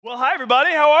Well, hi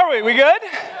everybody. How are we? We good?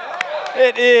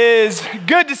 It is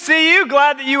good to see you.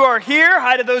 Glad that you are here.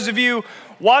 Hi to those of you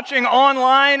watching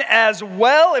online as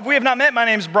well. If we have not met, my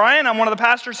name is Brian. I'm one of the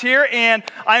pastors here, and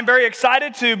I'm very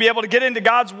excited to be able to get into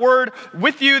God's Word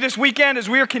with you this weekend as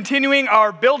we are continuing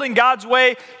our Building God's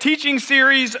Way teaching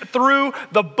series through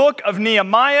the book of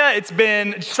Nehemiah. It's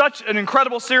been such an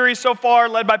incredible series so far,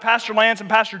 led by Pastor Lance and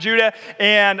Pastor Judah,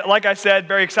 and like I said,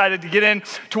 very excited to get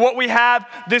into what we have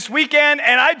this weekend.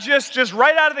 And I just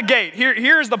right out of the gate,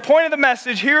 here's the point of the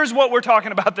message. Here's what we're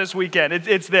talking about this weekend.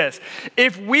 It's this.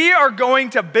 If we are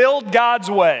going to build God's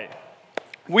way,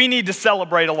 we need to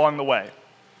celebrate along the way.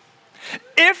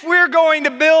 If we're going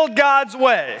to build God's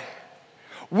way,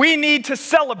 we need to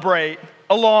celebrate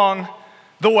along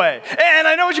the way. And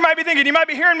I know what you might be thinking. You might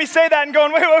be hearing me say that and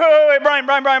going, wait,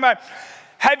 Brian.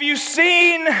 Have you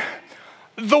seen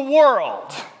the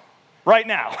world right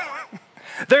now?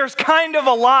 There's kind of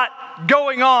a lot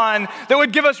going on that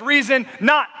would give us reason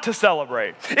not to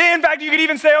celebrate. In fact, you could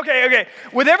even say, okay,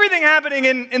 with everything happening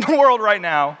in the world right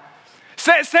now,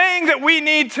 saying that we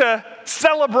need to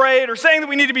celebrate or saying that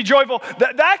we need to be joyful,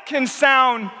 that can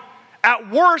sound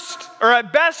at worst or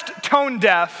at best tone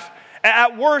deaf,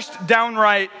 at worst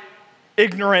downright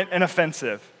ignorant and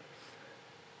offensive.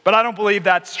 But I don't believe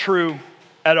that's true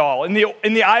at all. In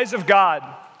the eyes of God,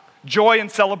 joy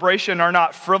and celebration are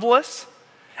not frivolous.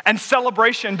 And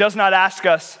celebration does not ask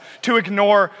us to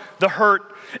ignore the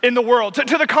hurt in the world.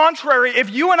 To the contrary, if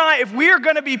we are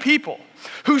going to be people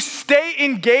who stay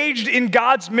engaged in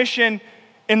God's mission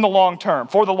in the long term,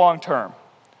 for the long term,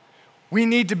 we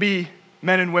need to be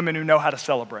men and women who know how to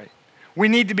celebrate. We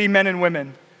need to be men and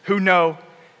women who know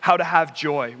how to have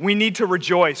joy. We need to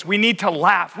rejoice. We need to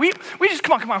laugh. We just,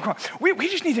 come on. We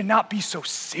just need to not be so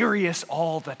serious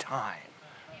all the time,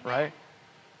 right?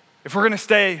 If we're going to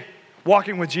stay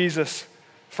walking with Jesus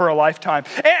for a lifetime.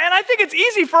 And I think it's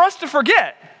easy for us to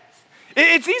forget.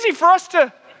 It's easy for us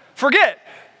to forget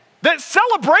that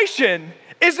celebration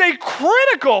is a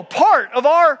critical part of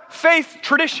our faith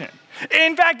tradition.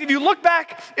 In fact, if you look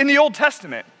back in the Old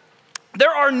Testament,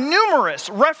 there are numerous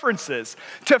references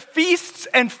to feasts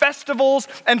and festivals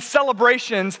and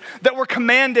celebrations that were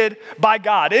commanded by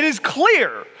God. It is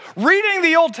clear, reading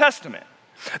the Old Testament,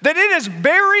 that it is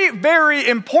very, very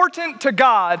important to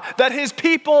God that his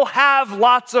people have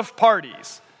lots of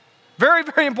parties. Very,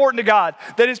 very important to God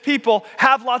that his people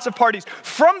have lots of parties.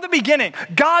 From the beginning,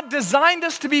 God designed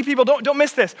us to be people, don't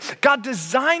miss this. God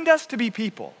designed us to be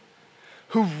people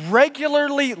who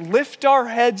regularly lift our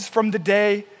heads from the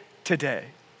day to day.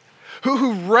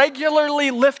 Who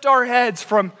regularly lift our heads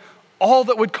from all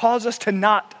that would cause us to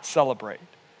not celebrate.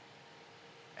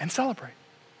 And celebrate.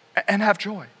 And have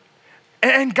joy.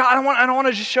 And God, I want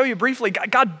to just show you briefly,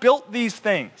 God built these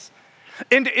things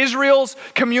into Israel's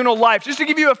communal life. Just to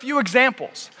give you a few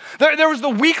examples. There was the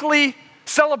weekly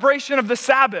celebration of the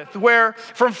Sabbath, where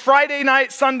from Friday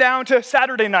night sundown to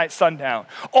Saturday night sundown,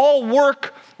 all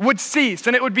work would cease,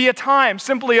 and it would be a time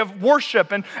simply of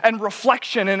worship and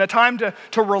reflection, and a time to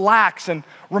relax and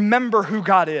remember who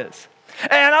God is.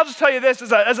 And I'll just tell you this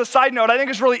as a side note, I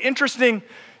think it's really interesting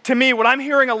to me what I'm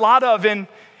hearing a lot of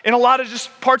in a lot of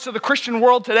just parts of the Christian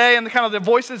world today, and the kind of the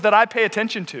voices that I pay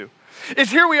attention to,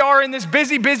 is here we are in this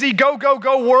busy, go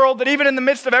world that even in the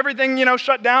midst of everything,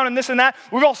 shut down and this and that,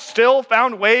 we've all still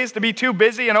found ways to be too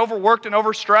busy and overworked and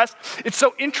overstressed. It's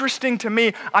so interesting to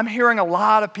me. I'm hearing a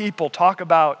lot of people talk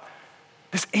about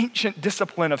this ancient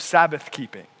discipline of Sabbath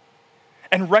keeping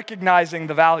and recognizing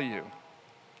the value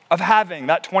of having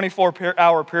that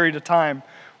 24-hour period of time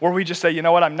where we just say, you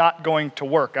know what, I'm not going to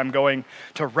work, I'm going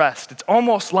to rest. It's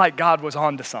almost like God was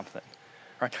on to something.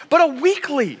 Right? But a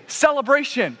weekly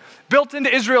celebration built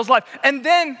into Israel's life. And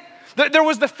then there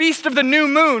was the Feast of the New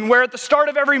Moon, where at the start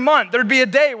of every month, there'd be a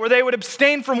day where they would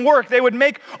abstain from work, they would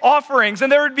make offerings,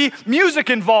 and there would be music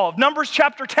involved. Numbers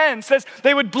chapter 10 says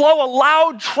they would blow a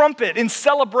loud trumpet in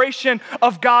celebration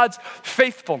of God's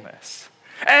faithfulness.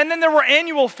 And then there were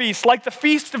annual feasts, like the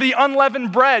Feast of the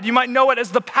Unleavened Bread. You might know it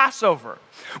as the Passover,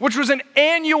 which was an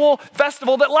annual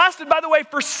festival that lasted, by the way,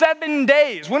 for 7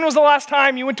 days. When was the last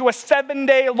time you went to a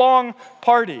 7-day long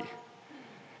party?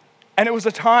 And it was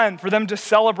a time for them to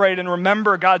celebrate and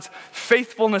remember God's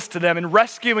faithfulness to them and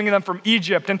rescuing them from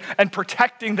Egypt and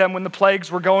protecting them when the plagues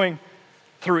were going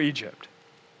through Egypt.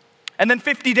 And then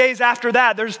 50 days after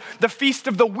that, there's the Feast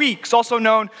of the Weeks, also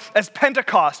known as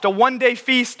Pentecost, a 1-day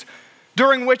feast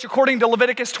during which, according to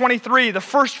Leviticus 23, the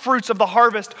first fruits of the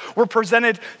harvest were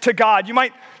presented to God. You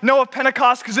might know of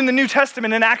Pentecost because in the New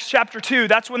Testament, in Acts chapter 2,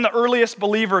 that's when the earliest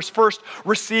believers first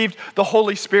received the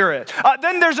Holy Spirit.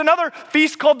 Then there's another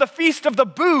feast called the Feast of the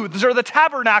Booths, or the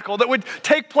Tabernacle, that would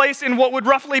take place in what would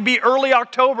roughly be early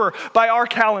October by our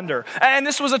calendar. And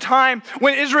this was a time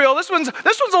when Israel, this one's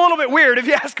a little bit weird if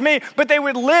you ask me, but they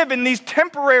would live in these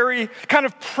temporary kind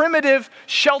of primitive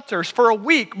shelters for a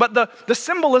week. But the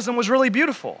symbolism was really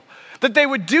beautiful, that they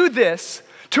would do this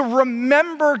to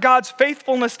remember God's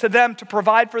faithfulness to them to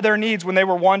provide for their needs when they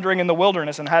were wandering in the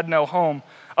wilderness and had no home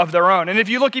of their own. And if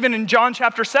you look even in John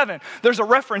chapter 7, there's a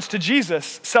reference to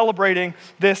Jesus celebrating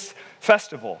this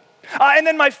festival. And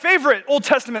then my favorite Old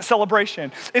Testament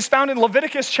celebration is found in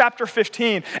Leviticus chapter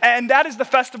 15, and that is the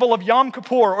festival of Yom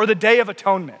Kippur, or the Day of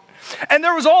Atonement. And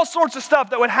there was all sorts of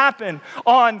stuff that would happen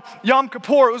on Yom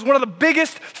Kippur. It was one of the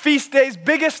biggest feast days,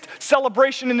 biggest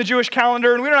celebration in the Jewish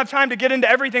calendar. And we don't have time to get into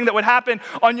everything that would happen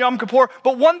on Yom Kippur.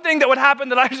 But one thing that would happen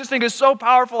that I just think is so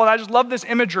powerful, and I just love this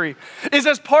imagery, is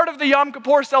as part of the Yom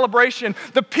Kippur celebration,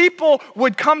 the people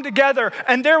would come together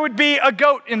and there would be a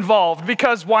goat involved,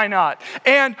 because why not?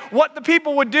 And what the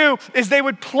people would do is they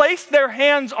would place their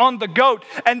hands on the goat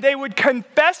and they would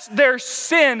confess their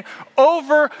sin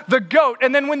over the goat.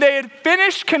 And then when they had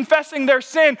finished confessing their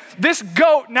sin, this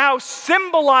goat now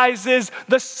symbolizes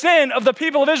the sin of the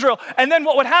people of Israel. And then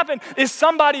what would happen is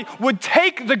somebody would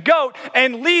take the goat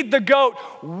and lead the goat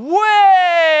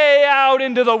way out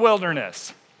into the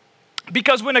wilderness.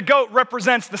 Because when a goat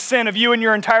represents the sin of you and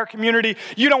your entire community,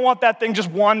 you don't want that thing just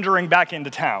wandering back into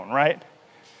town, right?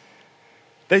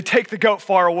 They'd take the goat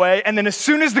far away, and then as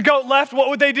soon as the goat left, what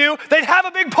would they do? They'd have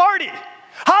a big party.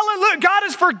 Hallelujah, God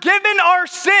has forgiven our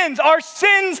sins. Our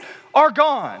sins are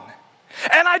gone.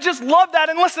 And I just love that.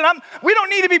 And listen, we don't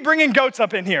need to be bringing goats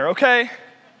up in here, okay?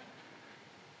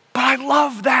 But I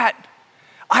love that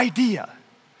idea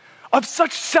of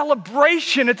such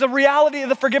celebration. It's a reality of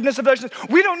the forgiveness of those sins.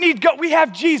 We don't need goats. We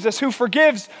have Jesus who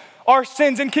forgives our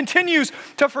sins and continues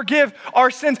to forgive our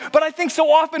sins. But I think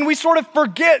so often we sort of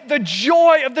forget the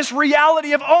joy of this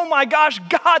reality of, oh my gosh,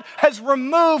 God has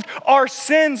removed our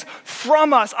sins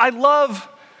from us. I love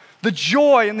the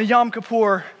joy in the Yom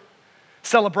Kippur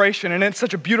celebration, and it's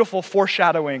such a beautiful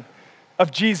foreshadowing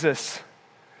of Jesus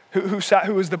who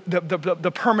is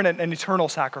the permanent and eternal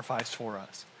sacrifice for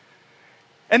us.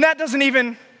 And that doesn't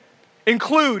even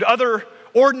include other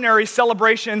ordinary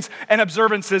celebrations and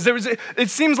observances. It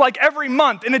seems like every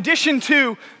month, in addition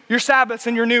to your Sabbaths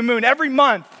and your new moon, every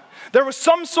month there was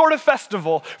some sort of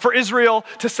festival for Israel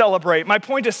to celebrate. My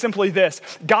point is simply this: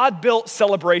 God built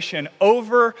celebration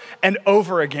over and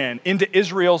over again into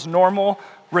Israel's normal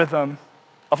rhythm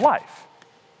of life.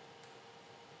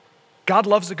 God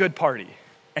loves a good party,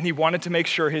 and he wanted to make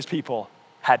sure his people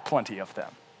had plenty of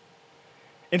them.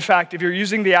 In fact, if you're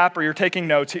using the app or you're taking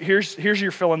notes, here's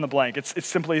your fill in the blank. It's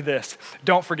simply this: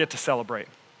 don't forget to celebrate.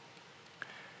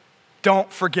 Don't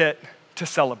forget to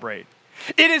celebrate.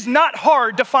 It is not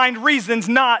hard to find reasons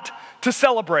not to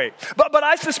celebrate. But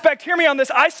I suspect, hear me on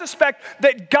this, I suspect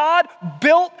that God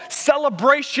built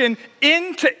celebration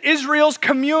into Israel's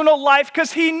communal life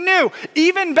because he knew,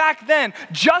 even back then,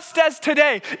 just as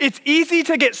today, it's easy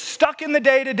to get stuck in the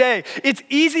day-to-day. It's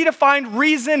easy to find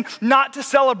reason not to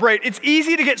celebrate. It's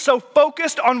easy to get so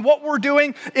focused on what we're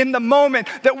doing in the moment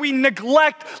that we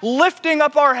neglect lifting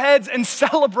up our heads and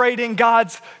celebrating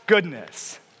God's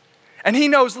goodness. And he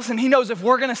knows, listen, he knows if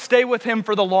we're going to stay with him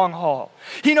for the long haul.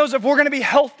 He knows if we're going to be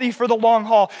healthy for the long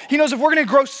haul. He knows if we're going to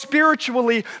grow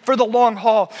spiritually for the long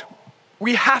haul,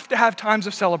 we have to have times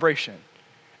of celebration.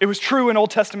 It was true in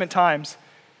Old Testament times.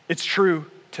 It's true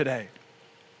today.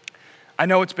 I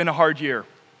know it's been a hard year,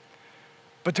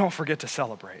 but don't forget to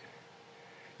celebrate.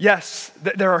 Yes,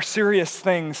 there are serious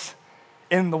things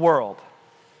in the world,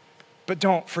 but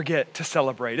don't forget to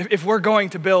celebrate. If we're going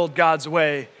to build God's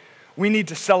way, we need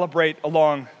to celebrate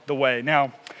along the way.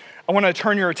 Now, I want to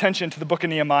turn your attention to the book of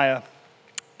Nehemiah.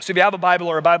 So if you have a Bible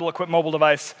or a Bible-equipped mobile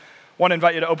device, I want to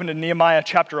invite you to open to Nehemiah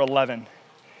chapter 11.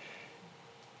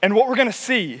 And what we're going to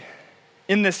see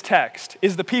in this text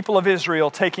is the people of Israel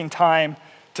taking time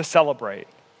to celebrate.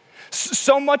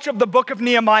 So much of the book of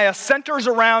Nehemiah centers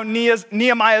around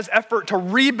Nehemiah's effort to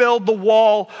rebuild the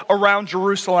wall around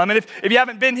Jerusalem. And if you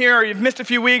haven't been here, or you've missed a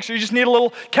few weeks, or you just need a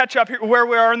little catch up here where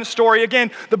we are in the story, again,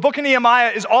 the book of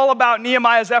Nehemiah is all about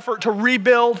Nehemiah's effort to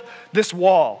rebuild this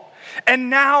wall. And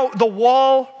now the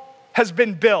wall has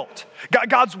been built.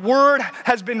 God's word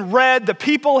has been read. The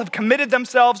people have committed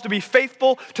themselves to be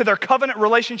faithful to their covenant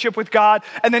relationship with God.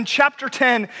 And then chapter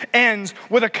 10 ends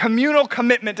with a communal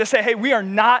commitment to say, hey, we are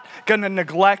not going to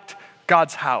neglect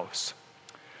God's house.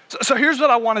 So here's what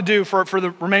I want to do for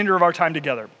the remainder of our time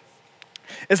together,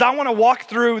 is I want to walk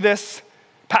through this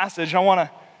passage and I want to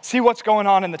see what's going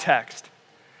on in the text.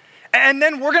 And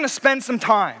then we're going to spend some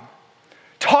time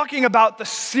talking about the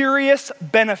serious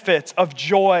benefits of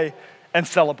joy and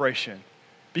celebration.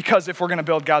 Because if we're going to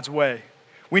build God's way,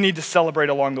 we need to celebrate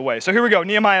along the way. So here we go,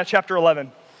 Nehemiah chapter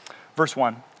 11, verse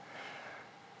 1.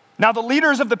 Now the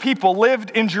leaders of the people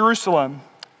lived in Jerusalem,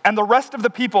 and the rest of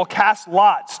the people cast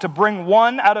lots to bring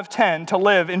 1 out of 10 to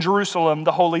live in Jerusalem,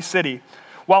 the holy city,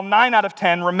 while 9 out of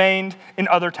 10 remained in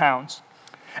other towns.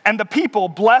 And the people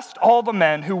blessed all the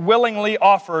men who willingly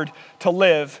offered to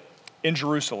live in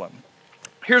Jerusalem.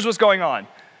 Here's what's going on.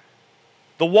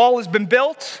 The wall has been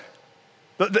built,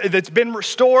 it's been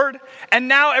restored, and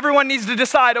now everyone needs to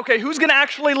decide, okay, who's going to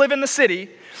actually live in the city,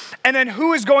 and then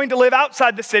who is going to live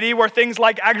outside the city where things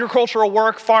like agricultural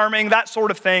work, farming, that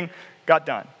sort of thing got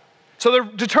done. So they're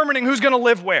determining who's going to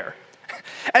live where.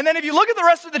 And then if you look at the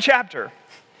rest of the chapter,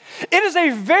 it is a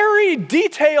very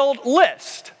detailed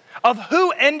list of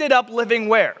who ended up living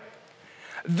where.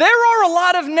 There are a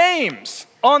lot of names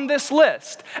on this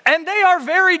list, and they are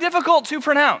very difficult to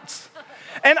pronounce.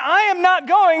 And I am not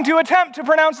going to attempt to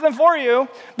pronounce them for you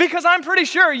because I'm pretty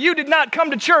sure you did not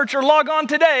come to church or log on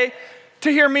today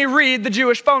to hear me read the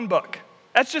Jewish phone book.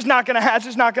 That's just not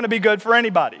going to be good for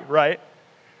anybody, right?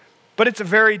 But it's a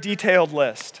very detailed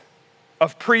list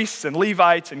of priests and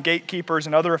Levites and gatekeepers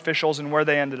and other officials and where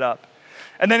they ended up.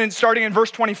 And then starting in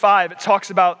verse 25, it talks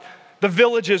about the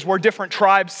villages where different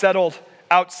tribes settled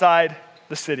outside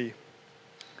the city.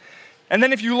 And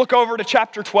then if you look over to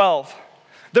chapter 12,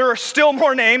 there are still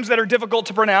more names that are difficult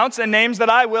to pronounce and names that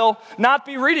I will not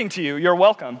be reading to you. You're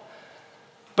welcome.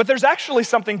 But there's actually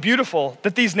something beautiful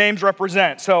that these names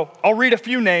represent. So I'll read a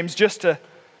few names just to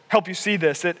help you see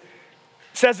this. It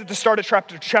says at the start of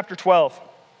chapter 12,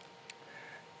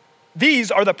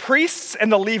 these are the priests and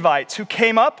the Levites who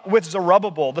came up with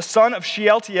Zerubbabel, the son of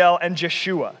Shealtiel, and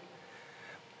Jeshua.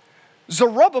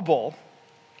 Zerubbabel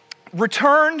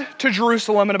returned to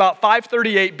Jerusalem in about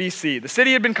 538 BC. The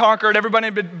city had been conquered, everybody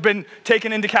had been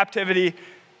taken into captivity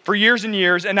for years and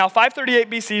years, and now 538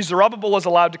 BC, Zerubbabel was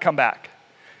allowed to come back.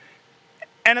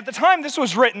 And at the time this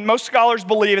was written, most scholars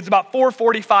believe it's about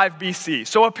 445 BC,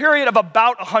 so a period of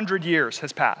about 100 years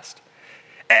has passed.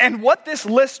 And what this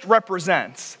list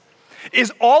represents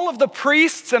is all of the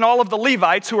priests and all of the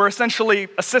Levites, who are essentially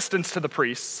assistants to the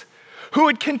priests, who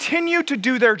had continued to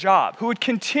do their job, who had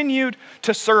continued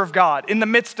to serve God in the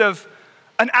midst of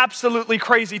an absolutely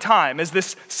crazy time as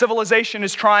this civilization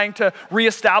is trying to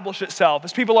reestablish itself,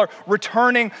 as people are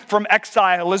returning from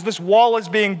exile, as this wall is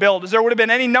being built, as there would have been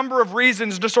any number of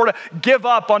reasons to sort of give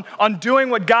up on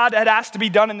doing what God had asked to be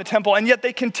done in the temple, and yet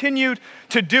they continued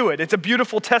to do it. It's a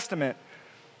beautiful testament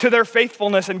to their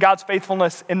faithfulness and God's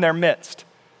faithfulness in their midst.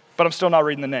 But I'm still not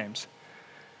reading the names.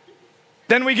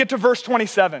 Then we get to verse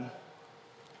 27.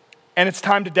 And it's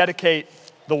time to dedicate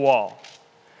the wall.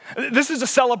 This is a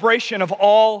celebration of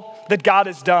all that God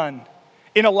has done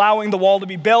in allowing the wall to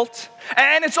be built.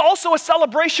 And it's also a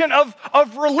celebration of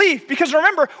relief. Because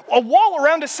remember, a wall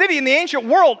around a city in the ancient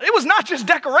world, it was not just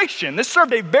decoration. This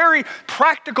served a very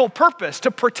practical purpose to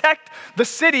protect the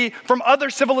city from other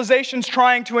civilizations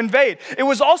trying to invade. It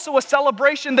was also a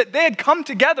celebration that they had come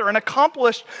together and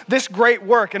accomplished this great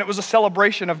work. And it was a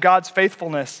celebration of God's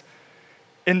faithfulness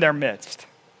in their midst.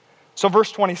 So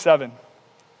verse 27,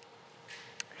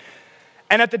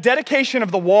 and at the dedication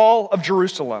of the wall of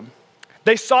Jerusalem,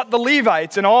 they sought the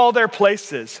Levites in all their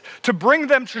places to bring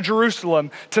them to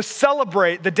Jerusalem to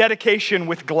celebrate the dedication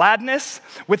with gladness,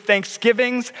 with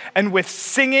thanksgivings, and with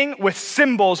singing, with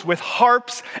cymbals, with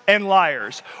harps and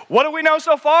lyres. What do we know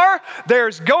so far?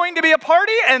 There's going to be a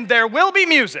party and there will be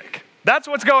music. That's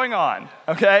what's going on,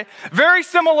 okay? Very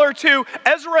similar to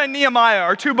Ezra and Nehemiah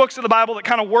are two books of the Bible that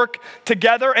kind of work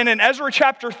together. And in Ezra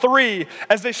chapter 3,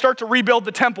 as they start to rebuild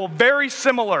the temple, very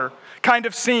similar kind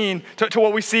of scene to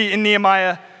what we see in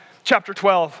Nehemiah chapter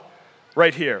 12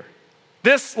 right here.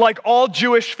 This, like all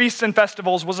Jewish feasts and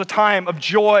festivals, was a time of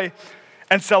joy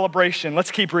and celebration. Let's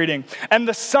keep reading. And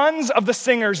the sons of the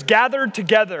singers gathered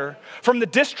together from the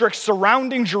districts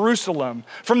surrounding Jerusalem,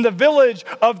 from the village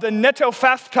of the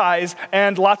Netophathis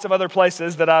and lots of other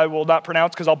places that I will not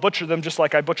pronounce because I'll butcher them just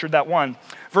like I butchered that one.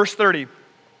 Verse 30.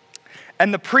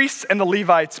 And the priests and the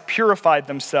Levites purified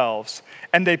themselves,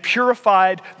 and they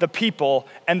purified the people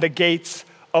and the gates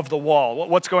of the wall.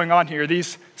 What's going on here?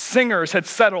 These singers had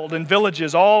settled in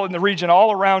villages all in the region,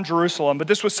 all around Jerusalem, but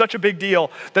this was such a big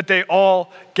deal that they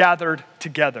all gathered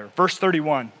together. Verse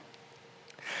 31.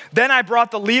 Then I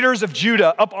brought the leaders of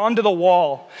Judah up onto the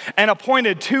wall and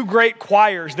appointed 2 great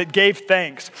choirs that gave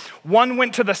thanks. One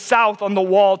went to the south on the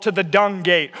wall to the dung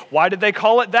gate. Why did they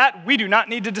call it that? We do not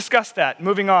need to discuss that.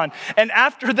 Moving on. And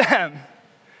after them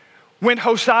went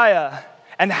Hosea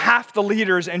and half the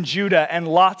leaders in Judah and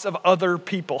lots of other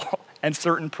people and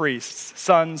certain priests,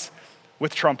 sons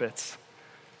with trumpets.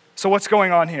 So what's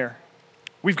going on here?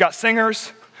 We've got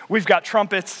singers, we've got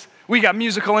trumpets, we got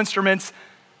musical instruments.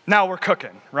 Now we're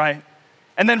cooking, right?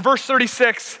 And then verse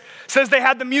 36 says they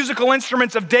had the musical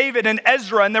instruments of David and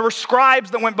Ezra, and there were scribes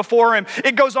that went before him.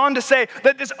 It goes on to say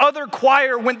that this other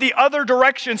choir went the other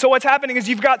direction. So what's happening is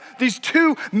you've got these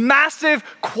 2 massive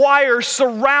choirs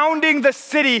surrounding the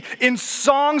city in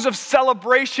songs of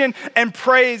celebration and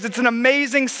praise. It's an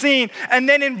amazing scene. And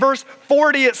then in verse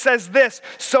 40 it says this,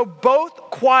 so both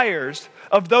choirs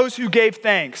of those who gave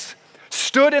thanks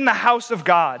stood in the house of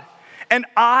God, and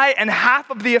I and half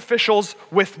of the officials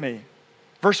with me.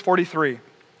 Verse 43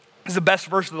 is the best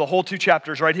verse of the whole 2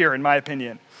 chapters right here, in my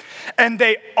opinion. And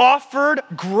they offered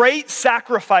great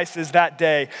sacrifices that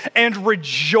day and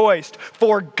rejoiced,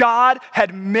 for God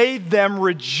had made them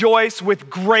rejoice with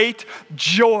great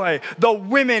joy. The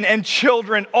women and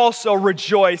children also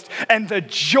rejoiced, and the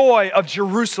joy of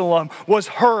Jerusalem was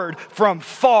heard from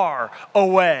far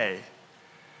away.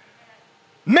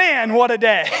 Man, what a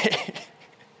day.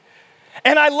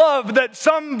 And I love that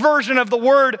some version of the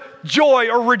word joy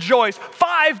or rejoice,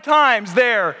 5 times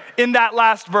there in that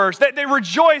last verse, that they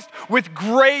rejoiced with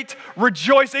great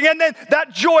rejoicing. And then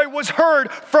that joy was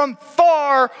heard from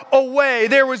far away.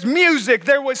 There was music,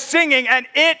 there was singing, and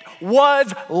it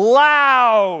was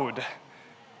loud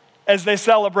as they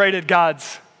celebrated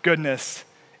God's goodness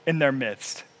in their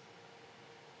midst.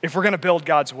 If we're going to build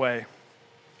God's way,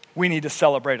 we need to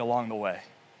celebrate along the way.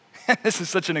 This is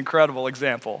such an incredible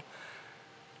example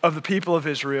of the people of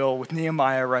Israel with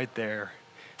Nehemiah right there,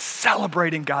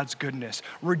 celebrating God's goodness,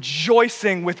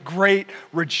 rejoicing with great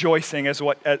rejoicing at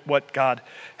what God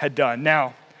had done.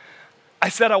 Now, I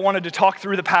said I wanted to talk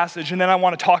through the passage, and then I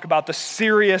want to talk about the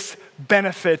serious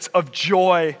benefits of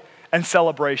joy and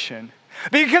celebration.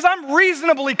 Because I'm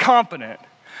reasonably confident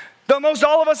that most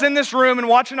all of us in this room and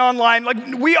watching online,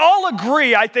 we all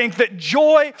agree, I think, that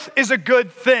joy is a good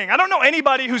thing. I don't know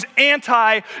anybody who's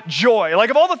anti-joy.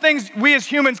 Of all the things we as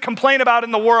humans complain about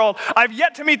in the world, I've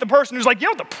yet to meet the person who's like, you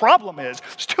know what the problem is?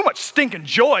 There's too much stinking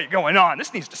joy going on.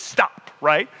 This needs to stop,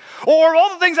 right? Or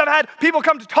all the things I've had people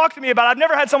come to talk to me about, I've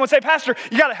never had someone say, Pastor,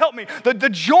 you got to help me. The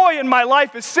joy in my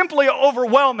life is simply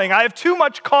overwhelming. I have too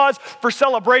much cause for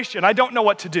celebration. I don't know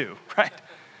what to do, right?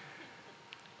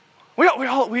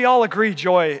 We all agree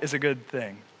joy is a good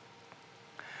thing.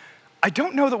 I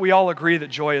don't know that we all agree that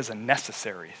joy is a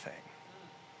necessary thing.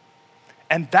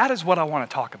 And that is what I want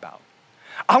to talk about.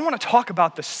 I want to talk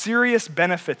about the serious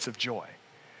benefits of joy,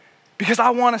 because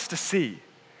I want us to see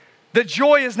that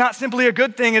joy is not simply a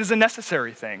good thing, it is a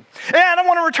necessary thing. And I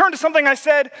want to return to something I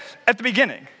said at the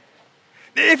beginning.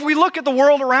 If we look at the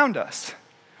world around us,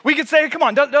 we could say, come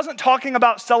on, doesn't talking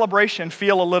about celebration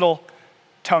feel a little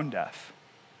tone deaf?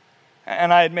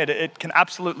 And I admit it can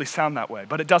absolutely sound that way,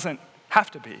 but it doesn't have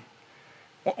to be.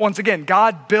 Once again,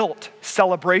 God built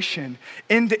celebration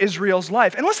into Israel's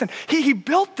life. And listen, he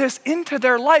built this into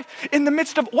their life in the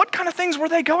midst of what kind of things were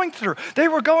they going through? They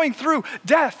were going through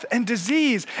death and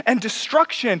disease and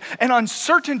destruction and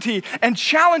uncertainty and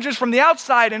challenges from the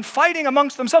outside and fighting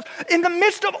amongst themselves. In the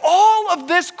midst of all of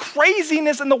this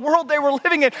craziness in the world they were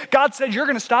living in, God said, you're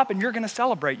going to stop and you're going to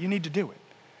celebrate. You need to do it.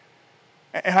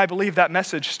 And I believe that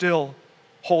message still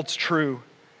holds true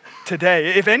today.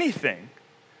 If anything,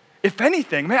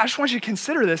 man, I just want you to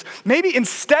consider this. Maybe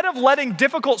instead of letting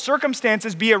difficult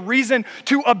circumstances be a reason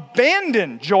to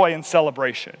abandon joy and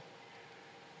celebration,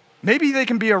 maybe they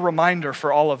can be a reminder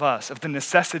for all of us of the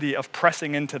necessity of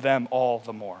pressing into them all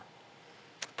the more.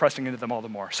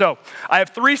 So I have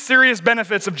 3 serious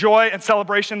benefits of joy and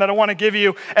celebration that I want to give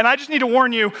you. And I just need to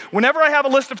warn you, whenever I have a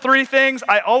list of 3 things,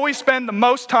 I always spend the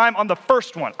most time on the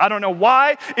first one. I don't know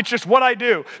why, it's just what I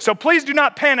do. So please do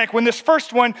not panic when this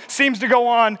first one seems to go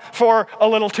on for a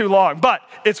little too long, but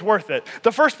it's worth it.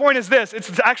 The first point is this.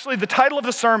 It's actually the title of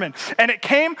the sermon, and it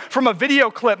came from a video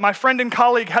clip my friend and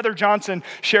colleague Heather Johnson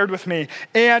shared with me.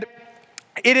 And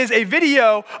It is a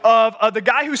video of the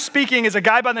guy who's speaking is a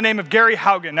guy by the name of Gary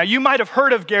Haugen. Now, you might have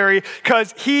heard of Gary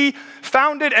because he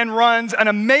founded and runs an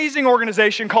amazing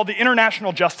organization called the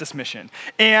International Justice Mission.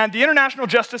 And the International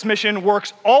Justice Mission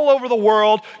works all over the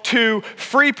world to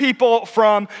free people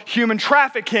from human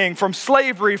trafficking, from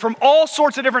slavery, from all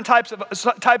sorts of different types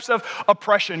of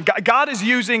oppression. God is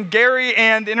using Gary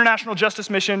and the International Justice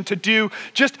Mission to do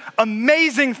just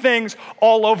amazing things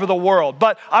all over the world.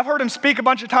 But I've heard him speak a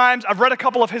bunch of times. I've read a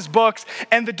couple of his books,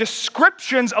 and the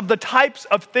descriptions of the types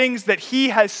of things that he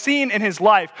has seen in his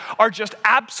life are just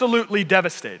absolutely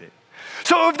devastating.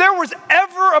 So if there was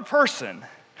ever a person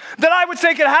that I would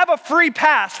say could have a free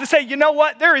pass to say, you know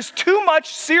what, there is too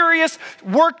much serious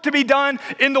work to be done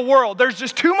in the world. There's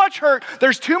just too much hurt.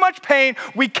 There's too much pain.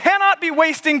 We cannot be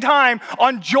wasting time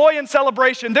on joy and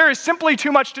celebration. There is simply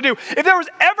too much to do. If there was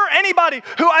ever anybody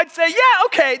who I'd say, yeah,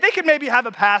 okay, they could maybe have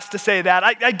a pass to say that.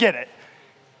 I get it.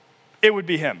 It would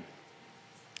be him.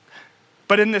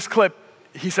 But in this clip,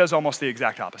 he says almost the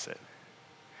exact opposite.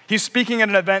 He's speaking at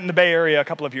an event in the Bay Area a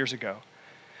couple of years ago.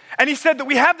 And he said that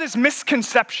we have this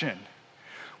misconception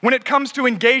when it comes to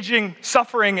engaging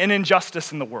suffering and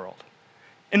injustice in the world,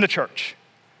 in the church.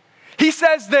 He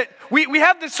says that we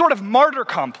have this sort of martyr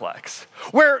complex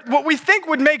where what we think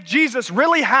would make Jesus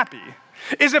really happy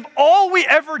is if all we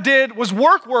ever did was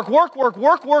work,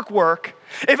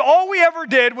 if all we ever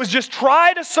did was just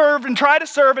try to serve,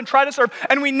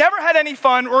 and we never had any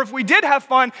fun, or if we did have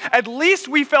fun, at least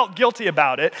we felt guilty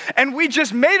about it, and we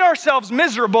just made ourselves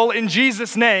miserable in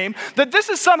Jesus' name, that this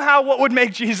is somehow what would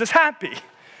make Jesus happy.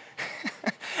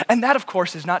 And that, of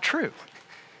course, is not true.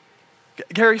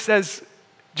 Gary says,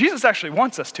 Jesus actually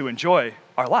wants us to enjoy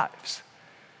our lives.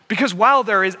 Because while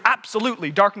there is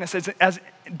absolutely darkness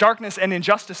and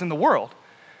injustice in the world,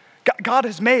 God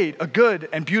has made a good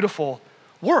and beautiful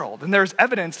world, and there's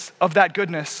evidence of that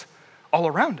goodness all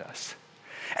around us.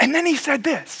 And then he said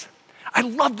this. I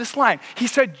love this line. He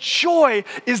said, joy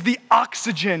is the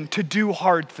oxygen to do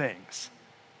hard things.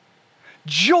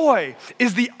 Joy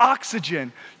is the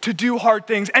oxygen to do hard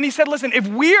things. And he said, listen, if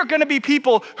we are going to be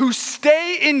people who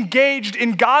stay engaged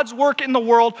in God's work in the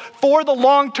world for the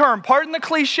long term, pardon the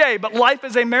cliche, but life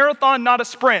is a marathon, not a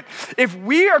sprint. If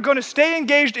we are going to stay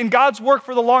engaged in God's work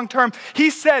for the long term, he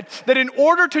said that in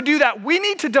order to do that, we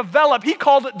need to develop, he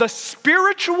called it the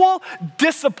spiritual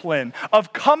discipline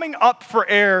of coming up for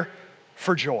air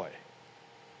for joy.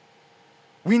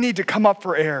 We need to come up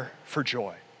for air for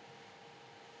joy.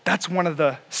 That's one of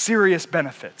the serious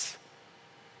benefits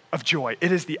of joy.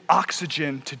 It is the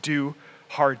oxygen to do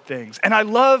hard things. And I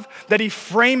love that he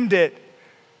framed it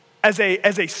as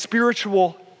a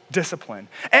spiritual discipline.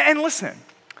 And listen,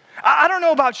 I don't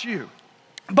know about you,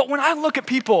 but when I look at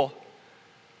people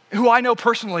who I know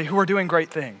personally who are doing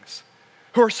great things,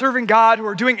 who are serving God, who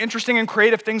are doing interesting and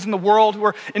creative things in the world, who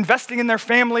are investing in their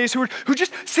families, who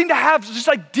just seem to have just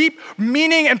like deep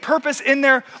meaning and purpose in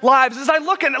their lives. As I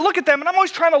look at them, and I'm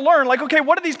always trying to learn, like, okay,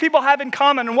 what do these people have in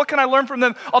common, and what can I learn from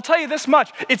them? I'll tell you this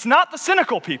much. It's not the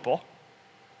cynical people.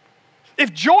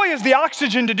 If joy is the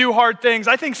oxygen to do hard things,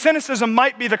 I think cynicism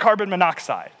might be the carbon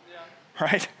monoxide,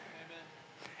 right? Amen.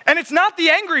 And it's not the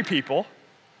angry people.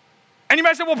 And you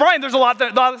might say, well, Brian, there's a lot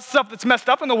of stuff that's messed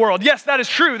up in the world. Yes, that is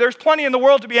true. There's plenty in the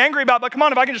world to be angry about, but come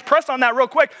on, if I can just press on that real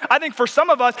quick. I think for some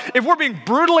of us, if we're being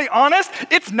brutally honest,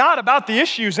 it's not about the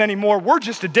issues anymore. We're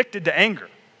just addicted to anger.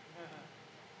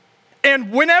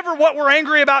 And whenever what we're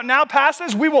angry about now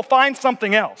passes, we will find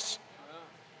something else.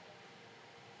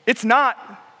 It's not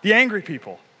the angry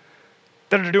people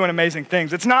that are doing amazing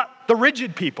things. It's not the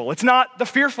rigid people. It's not the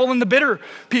fearful and the bitter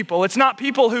people. It's not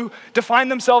people who define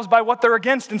themselves by what they're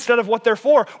against instead of what they're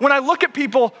for. When I look at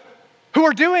people who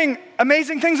are doing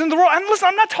amazing things in the world, and listen,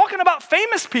 I'm not talking about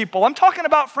famous people. I'm talking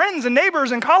about friends and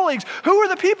neighbors and colleagues. Who are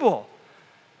the people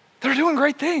that are doing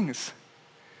great things?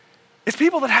 It's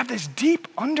people that have this deep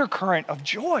undercurrent of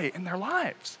joy in their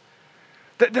lives,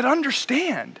 that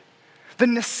understand the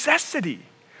necessity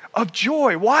of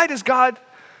joy. Why does God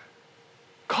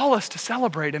call us to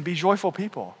celebrate and be joyful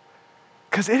people?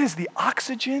 Because it is the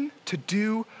oxygen to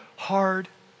do hard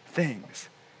things.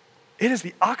 It is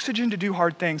the oxygen to do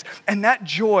hard things, and that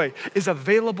joy is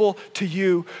available to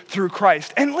you through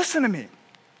Christ. And listen to me.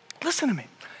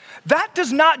 That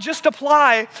does not just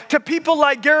apply to people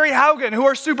like Gary Haugen, who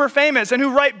are super famous and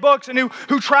who write books and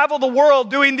who travel the world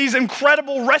doing these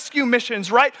incredible rescue missions,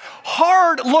 right?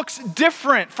 Hard looks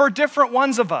different for different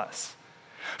ones of us.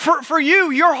 For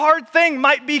you, your hard thing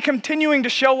might be continuing to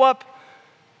show up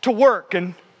to work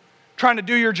and trying to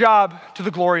do your job to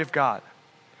the glory of God.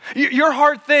 Your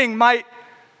hard thing might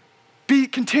be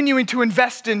continuing to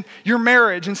invest in your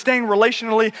marriage and staying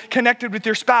relationally connected with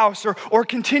your spouse, or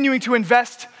continuing to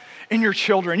invest in your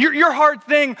children. Your hard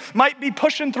thing might be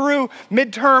pushing through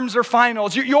midterms or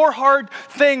finals. Your hard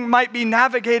thing might be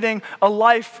navigating a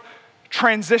life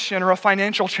transition or a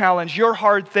financial challenge. Your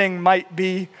hard thing might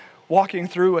be walking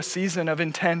through a season of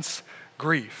intense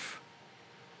grief.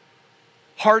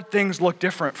 Hard things look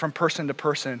different from person to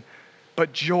person,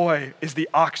 but joy is the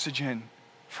oxygen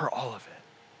for all of it.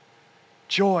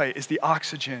 Joy is the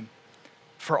oxygen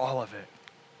for all of it.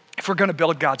 If we're going to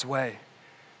build God's way,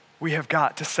 we have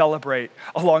got to celebrate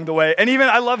along the way. And even,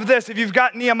 I love this, if you've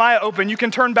got Nehemiah open, you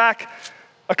can turn back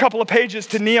a couple of pages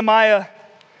to Nehemiah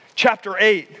chapter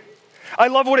 8. I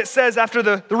love what it says after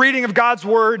the reading of God's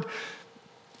word.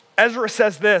 Ezra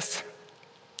says this.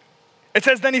 It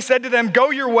says, then he said to them, go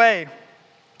your way.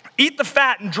 Eat the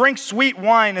fat and drink sweet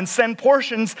wine and send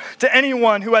portions to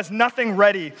anyone who has nothing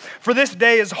ready. For this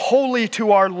day is holy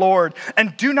to our Lord.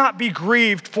 And do not be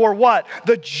grieved, for what?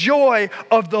 The joy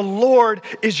of the Lord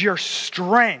is your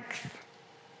strength.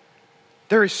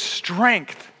 There is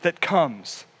strength that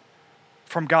comes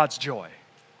from God's joy.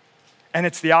 And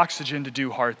it's the oxygen to do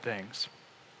hard things.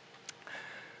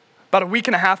 About a week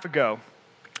and a half ago,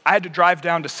 I had to drive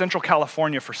down to Central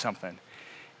California for something.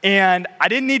 And I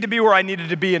didn't need to be where I needed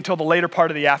to be until the later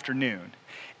part of the afternoon.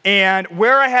 And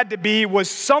where I had to be was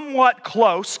somewhat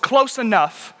close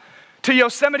enough to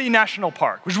Yosemite National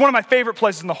Park, which is one of my favorite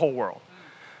places in the whole world.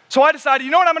 So I decided,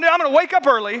 you know what I'm gonna do? I'm gonna wake up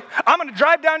early, I'm gonna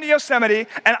drive down to Yosemite,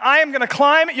 and I am gonna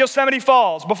climb Yosemite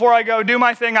Falls before I go do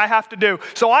my thing I have to do.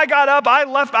 So I got up, I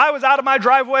was out of my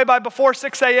driveway by before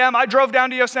 6 a.m., I drove down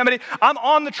to Yosemite, I'm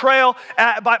on the trail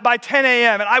by 10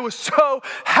 a.m., and I was so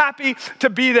happy to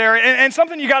be there. And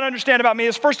something you gotta understand about me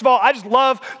is, first of all, I just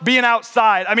love being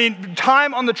outside. I mean,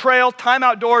 time on the trail, time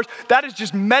outdoors, that is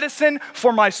just medicine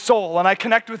for my soul, and I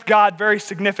connect with God very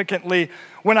significantly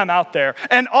when I'm out there.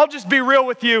 And I'll just be real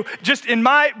with you, just in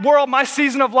my world, my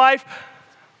season of life,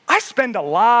 I spend a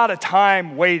lot of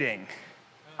time waiting.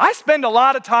 I spend a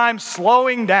lot of time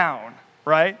slowing down,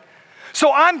 right? So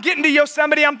I'm getting to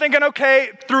Yosemite, I'm thinking,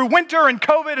 okay, through winter and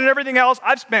COVID and everything else,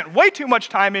 I've spent way too much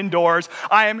time indoors.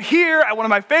 I am here at one of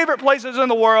my favorite places in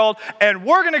the world, and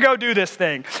we're gonna go do this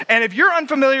thing. And if you're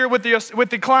unfamiliar with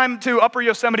the climb to Upper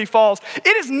Yosemite Falls,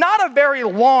 it is not a very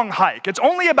long hike. It's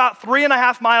only about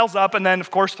 3.5 miles up, and then of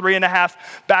course 3.5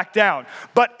 back down.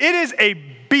 But it is a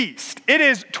beast. It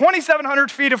is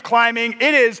 2,700 feet of climbing.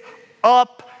 It is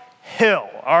uphill,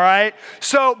 all right?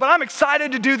 So, but I'm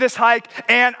excited to do this hike,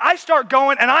 and I start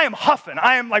going, and I am huffing.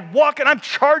 I am like walking, I'm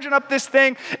charging up this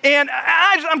thing, and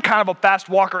I'm kind of a fast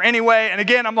walker anyway, and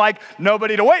again, I'm like,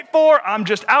 nobody to wait for, I'm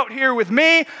just out here with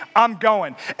me, I'm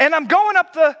going. And I'm going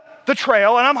up the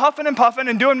trail, and I'm huffing and puffing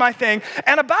and doing my thing,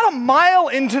 and about a mile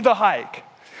into the hike,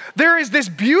 there is this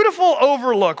beautiful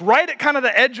overlook right at kind of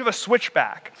the edge of a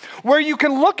switchback where you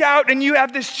can look out and you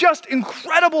have this just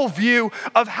incredible view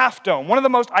of Half Dome, one of the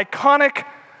most iconic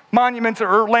monuments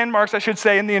or landmarks, I should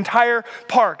say, in the entire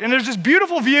park. And there's this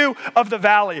beautiful view of the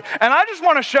valley. And I just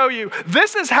want to show you,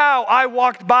 this is how I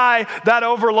walked by that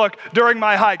overlook during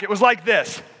my hike. It was like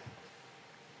this.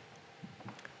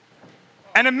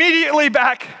 And immediately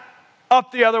back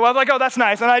up the other way. I was like, oh, that's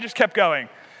nice. And I just kept going.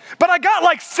 But I got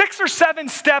like 6 or 7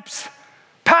 steps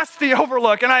past the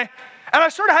overlook, and I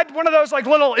sort of had one of those like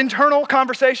little internal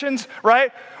conversations,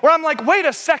 right? Where I'm like, wait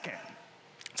a second.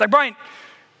 It's like, Brian,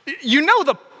 you know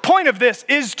the point of this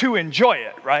is to enjoy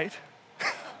it, right?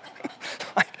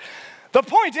 Like, the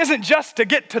point isn't just to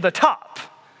get to the top.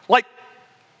 Like,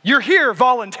 you're here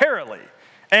voluntarily,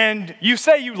 and you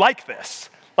say you like this.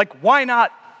 Like, why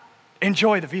not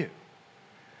enjoy the view?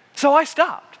 So I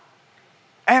stopped,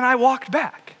 and I walked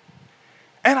back.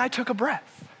 And I took a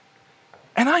breath,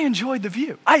 and I enjoyed the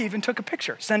view. I even took a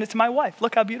picture, sent it to my wife.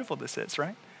 Look how beautiful this is,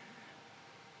 right?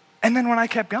 And then when I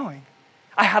kept going,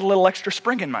 I had a little extra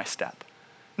spring in my step.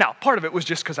 Now, part of it was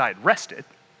just because I had rested.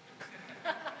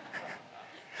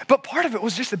 But part of it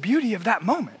was just the beauty of that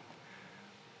moment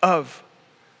of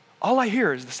all I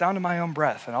hear is the sound of my own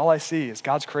breath, and all I see is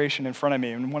God's creation in front of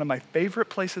me in one of my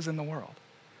favorite places in the world.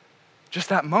 Just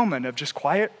that moment of just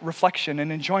quiet reflection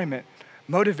and enjoyment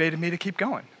motivated me to keep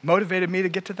going, motivated me to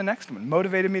get to the next one,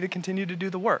 motivated me to continue to do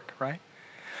the work, right?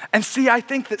 And see, I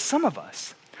think that some of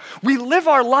us, we live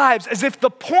our lives as if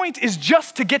the point is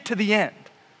just to get to the end.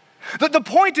 That the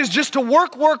point is just to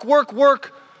work.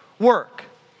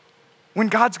 When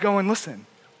God's going, listen,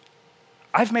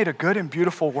 I've made a good and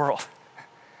beautiful world,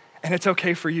 and it's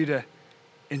okay for you to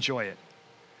enjoy it.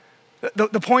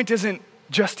 The point isn't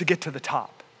just to get to the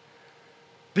top.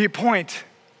 The point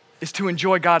is to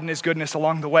enjoy God and his goodness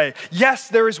along the way. Yes,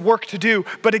 there is work to do,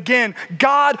 but again,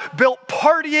 God built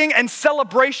partying and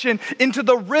celebration into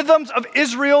the rhythms of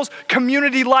Israel's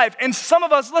community life. And some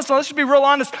of us, listen, let's just be real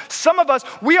honest, some of us,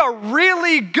 we are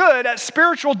really good at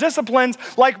spiritual disciplines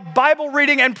like Bible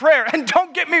reading and prayer. And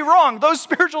don't get me wrong, those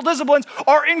spiritual disciplines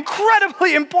are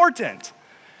incredibly important.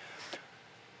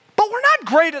 But we're not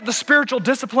great at the spiritual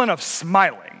discipline of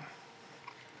smiling.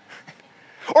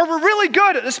 Or we're really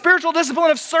good at the spiritual discipline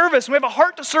of service. We have a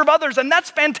heart to serve others, and that's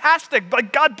fantastic.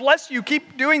 Like, God bless you.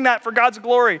 Keep doing that for God's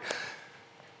glory.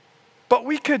 But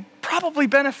we could probably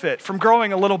benefit from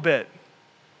growing a little bit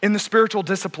in the spiritual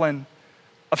discipline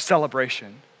of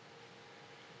celebration.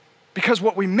 Because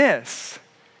what we miss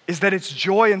is that it's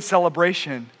joy and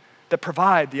celebration that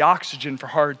provide the oxygen for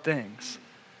hard things.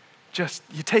 Just,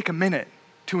 you take a minute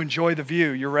to enjoy the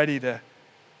view, you're ready to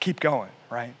keep going,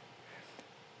 right?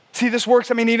 See, this works,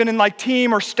 even in like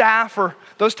team or staff or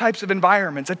those types of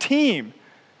environments. A team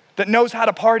that knows how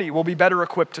to party will be better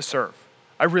equipped to serve.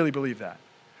 I really believe that.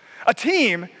 A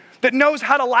team that knows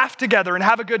how to laugh together and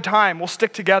have a good time will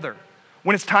stick together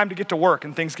when it's time to get to work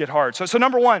and things get hard. So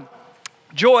number one,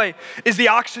 joy is the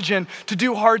oxygen to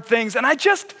do hard things. And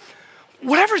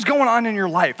whatever's going on in your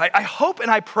life, I hope and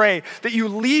I pray that you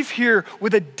leave here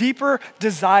with a deeper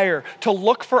desire to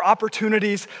look for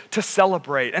opportunities to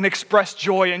celebrate and express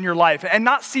joy in your life and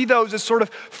not see those as sort of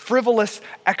frivolous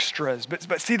extras,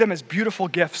 but see them as beautiful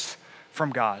gifts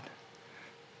from God.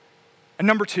 And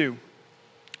number two,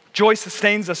 joy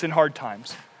sustains us in hard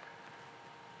times.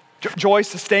 Joy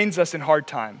sustains us in hard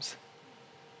times.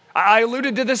 I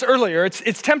alluded to this earlier.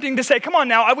 It's tempting to say, come on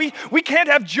now, we can't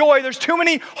have joy. There's too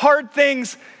many hard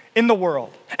things in the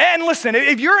world. And listen,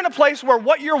 if you're in a place where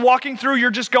what you're walking through,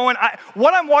 you're just going,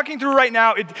 what I'm walking through right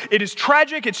now, it is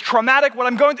tragic, it's traumatic, what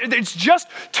I'm going through, it's just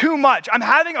too much. I'm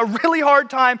having a really hard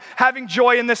time having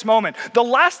joy in this moment. The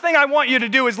last thing I want you to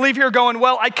do is leave here going,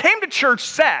 well, I came to church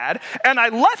sad, and I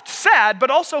left sad,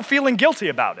 but also feeling guilty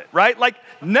about it, right? Like,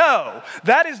 no,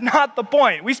 that is not the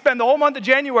point. We spend the whole month of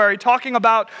January talking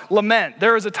about lament.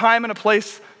 There is a time and a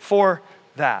place for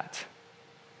that.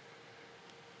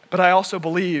 But I also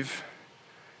believe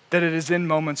that it is in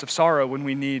moments of sorrow when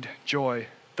we need joy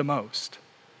the most.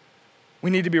 We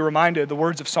need to be reminded, the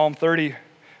words of Psalm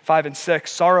 35 and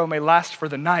 6, sorrow may last for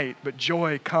the night, but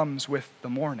joy comes with the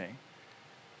morning.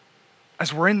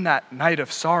 As we're in that night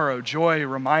of sorrow, joy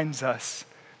reminds us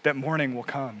that morning will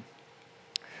come.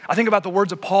 I think about the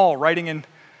words of Paul writing in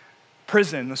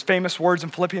prison, those famous words in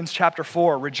Philippians chapter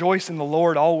 4, rejoice in the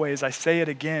Lord always, I say it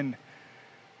again,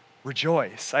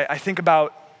 rejoice. I think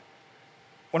about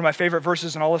one of my favorite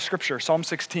verses in all of Scripture, Psalm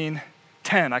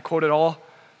 16:10. I quote it all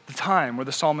the time, where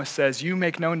the psalmist says, you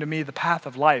make known to me the path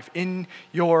of life. In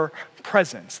your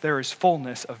presence, there is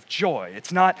fullness of joy.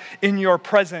 It's not in your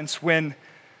presence when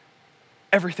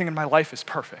everything in my life is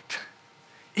perfect.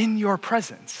 In your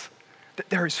presence, that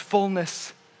there is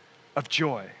fullness of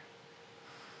joy.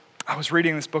 I was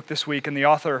reading this book this week, and the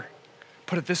author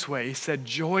put it this way. He said,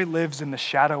 joy lives in the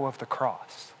shadow of the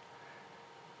cross.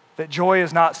 That joy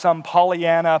is not some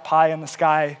Pollyanna, pie in the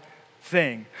sky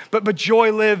thing, but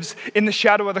joy lives in the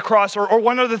shadow of the cross. Or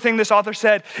one other thing this author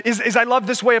said is I love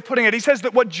this way of putting it. He says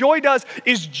that what joy does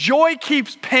is joy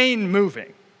keeps pain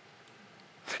moving.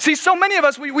 See, so many of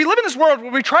us, we live in this world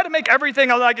where we try to make everything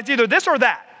like it's either this or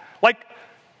that. Like,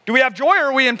 do we have joy or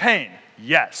are we in pain?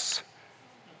 Yes.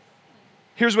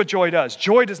 Here's what joy does.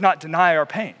 Joy does not deny our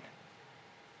pain.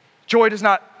 Joy does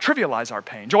not trivialize our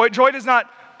pain. Joy does not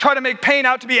try to make pain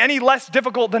out to be any less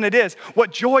difficult than it is.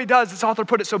 What joy does, this author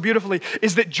put it so beautifully,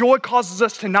 is that joy causes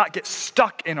us to not get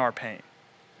stuck in our pain.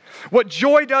 What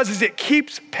joy does is it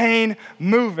keeps pain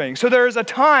moving. So there is a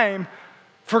time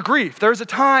for grief. There's a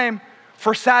time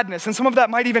for sadness, and some of that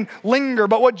might even linger.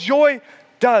 But what joy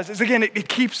does is, again, it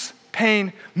keeps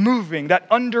pain moving. That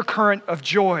undercurrent of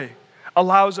joy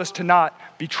allows us to not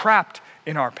be trapped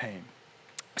in our pain.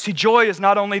 See, joy is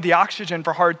not only the oxygen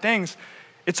for hard things,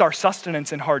 it's our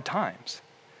sustenance in hard times.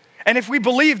 And if we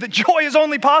believe that joy is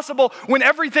only possible when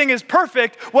everything is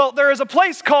perfect, well, there is a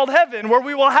place called heaven where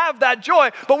we will have that joy,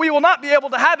 but we will not be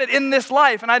able to have it in this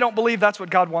life. And I don't believe that's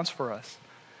what God wants for us.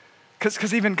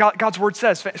 Because even God's word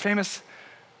says, famous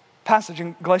passage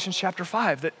in Galatians chapter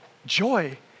 5, that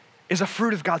joy is a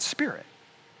fruit of God's Spirit.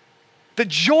 That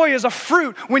joy is a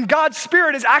fruit when God's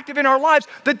Spirit is active in our lives,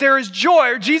 that there is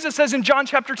joy. Or Jesus says in John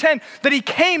chapter 10 that he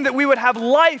came that we would have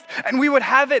life and we would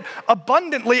have it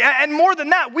abundantly. And more than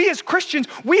that, we as Christians,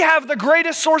 we have the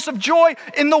greatest source of joy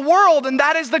in the world, and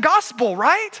that is the gospel,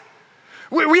 right?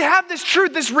 We have this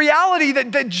truth, this reality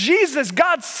that Jesus,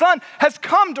 God's Son, has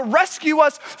come to rescue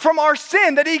us from our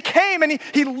sin, that he came and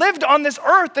he lived on this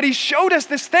earth, that he showed us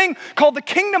this thing called the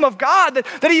kingdom of God,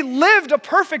 that he lived a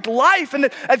perfect life, and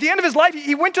that at the end of his life,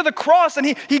 he went to the cross and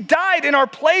he died in our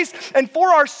place and for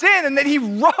our sin, and that he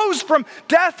rose from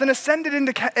death and ascended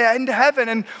into heaven,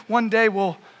 and one day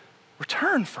will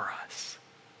return for us.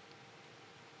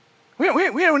 We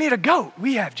don't need a goat.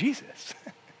 We have Jesus.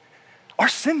 Our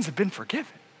sins have been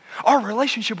forgiven. Our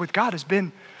relationship with God has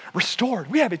been restored.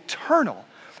 We have eternal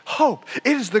hope.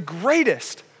 It is the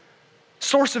greatest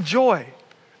source of joy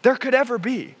there could ever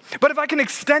be. But if I can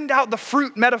extend out the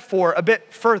fruit metaphor a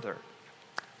bit further,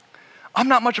 I'm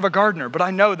not much of a gardener, but I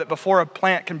know that before a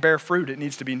plant can bear fruit, it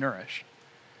needs to be nourished.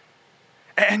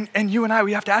 And you and I,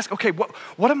 we have to ask, okay,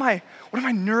 what am I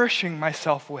nourishing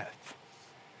myself with?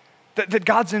 That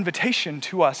God's invitation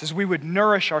to us is we would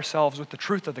nourish ourselves with the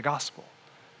truth of the gospel.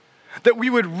 That we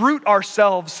would root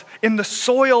ourselves in the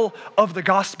soil of the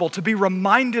gospel, to be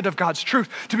reminded of God's truth,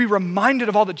 to be reminded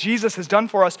of all that Jesus has done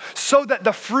for us, so that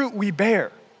the fruit we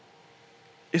bear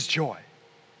is joy.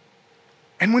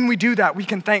 And when we do that, we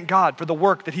can thank God for the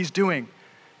work that he's doing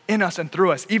in us and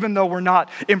through us, even though we're not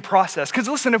in process. Because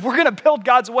listen, if we're gonna build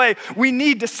God's way, we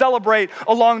need to celebrate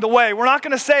along the way. We're not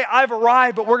gonna say, I've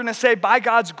arrived, but we're gonna say, by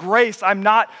God's grace, I'm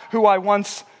not who I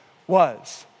once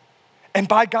was. And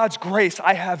by God's grace,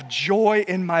 I have joy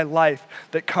in my life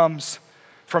that comes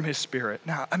from his Spirit.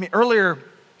 Now, earlier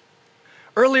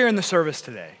in the service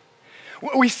today,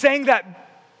 we sang that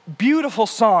beautiful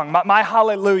song, My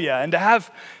Hallelujah, and to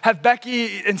have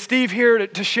Becky and Steve here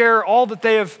to share all that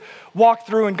they have walked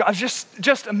through, and God,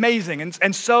 just amazing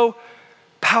and so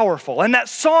powerful. And that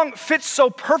song fits so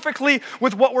perfectly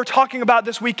with what we're talking about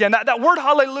this weekend. That word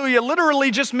hallelujah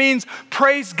literally just means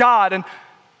praise God. And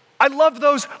I love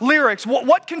those lyrics.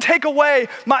 What can take away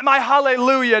my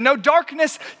hallelujah? No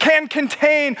darkness can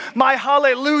contain my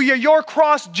hallelujah. Your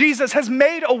cross, Jesus, has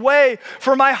made a way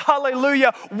for my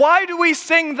hallelujah. Why do we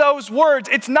sing those words?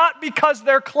 It's not because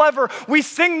they're clever. We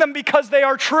sing them because they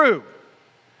are true.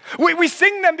 We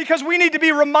sing them because we need to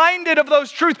be reminded of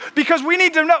those truths, because we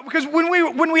need to know, because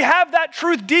when we have that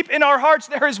truth deep in our hearts,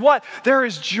 there is what? There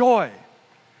is joy.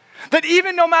 That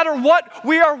even no matter what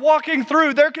we are walking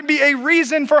through, there can be a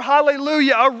reason for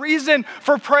hallelujah, a reason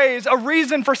for praise, a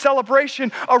reason for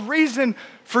celebration, a reason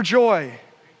for joy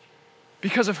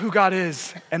because of who God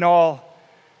is and all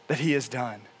that he has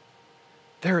done.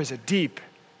 There is a deep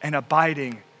and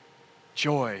abiding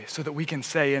joy so that we can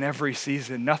say in every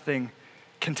season, nothing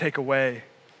can take away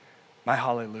my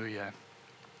hallelujah.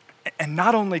 And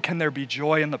not only can there be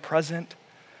joy in the present,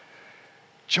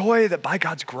 joy that by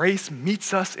God's grace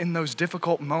meets us in those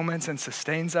difficult moments and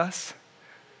sustains us.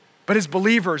 But as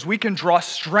believers, we can draw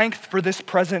strength for this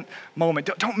present moment.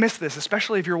 Don't miss this,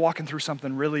 especially if you're walking through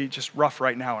something really just rough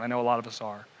right now, and I know a lot of us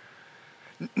are.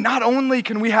 Not only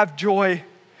can we have joy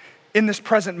in this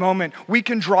present moment, we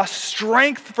can draw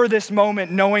strength for this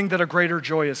moment knowing that a greater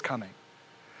joy is coming.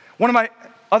 One of my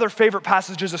other favorite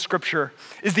passages of scripture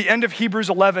is the end of Hebrews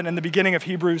 11 and the beginning of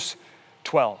Hebrews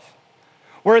 12.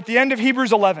 Where at the end of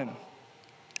Hebrews 11,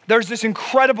 there's this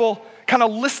incredible kind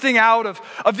of listing out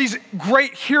of these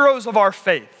great heroes of our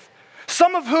faith,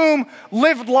 some of whom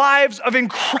lived lives of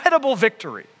incredible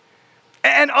victory,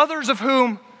 and others of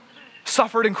whom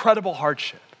suffered incredible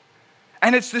hardship.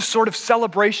 And it's this sort of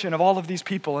celebration of all of these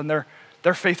people and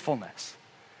their faithfulness.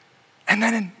 And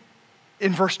then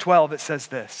in verse 12, it says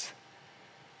this.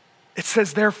 It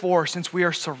says, therefore, since we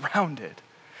are surrounded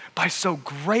by so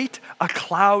great a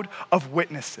cloud of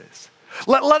witnesses,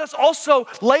 let us also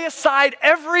lay aside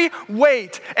every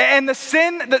weight and the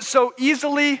sin that so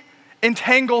easily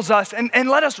entangles us, and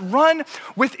let us run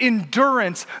with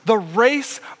endurance the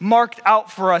race marked out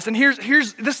for us. And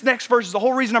here's this next verse is the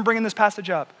whole reason I'm bringing this passage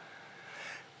up.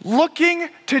 Looking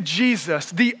to Jesus,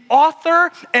 the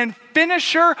author and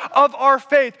finisher of our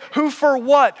faith, who for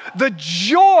what? The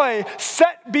joy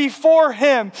set before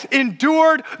him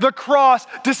endured the cross,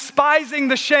 despising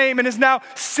the shame, and is now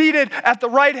seated at the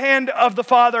right hand of the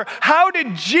Father. How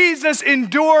did Jesus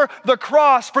endure the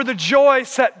cross for the joy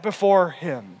set before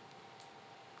him?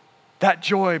 That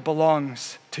joy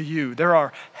belongs to you. There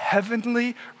are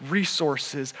heavenly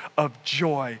resources of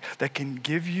joy that can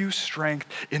give you strength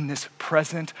in this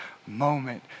present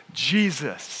moment.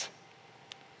 Jesus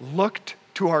looked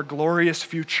to our glorious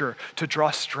future to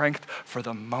draw strength for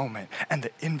the moment. And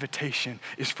the invitation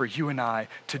is for you and I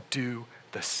to do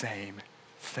the same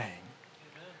thing.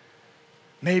 Amen.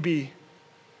 Maybe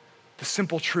the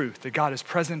simple truth that God is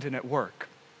present and at work.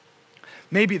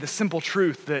 Maybe the simple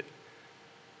truth that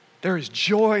there is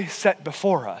joy set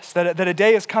before us, that a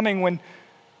day is coming when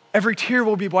Every tear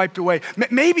will be wiped away.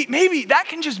 Maybe that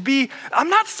can just be, I'm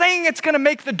not saying it's gonna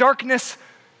make the darkness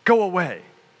go away,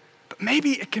 but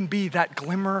maybe it can be that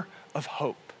glimmer of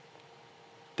hope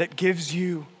that gives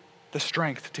you the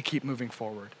strength to keep moving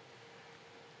forward.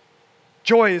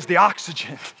 Joy is the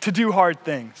oxygen to do hard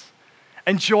things.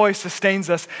 And joy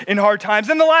sustains us in hard times.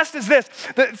 And the last is this,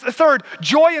 the third,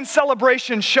 joy and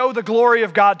celebration show the glory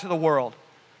of God to the world.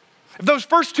 If those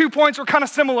first 2 points were kind of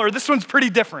similar, this one's pretty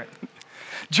different.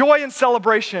 Joy and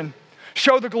celebration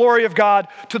show the glory of God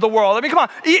to the world. I mean, come on,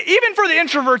 even for the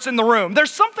introverts in the room,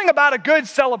 there's something about a good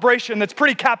celebration that's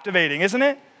pretty captivating, isn't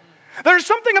it? There's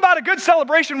something about a good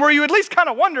celebration where you at least kind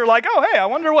of wonder like, oh, hey, I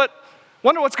wonder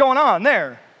what's going on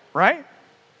there, right?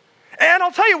 And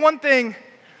I'll tell you one thing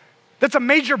that's a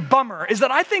major bummer is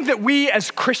that I think that we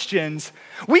as Christians,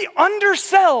 we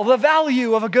undersell the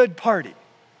value of a good party.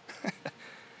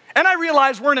 And I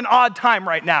realize we're in an odd time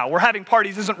right now where having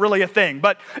parties isn't really a thing,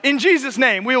 but in Jesus'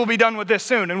 name, we will be done with this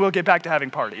soon and we'll get back to having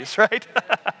parties, right?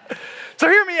 So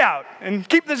hear me out and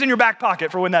keep this in your back pocket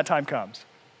for when that time comes.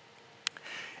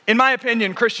 In my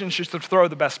opinion, Christians should throw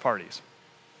the best parties.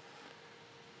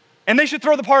 And they should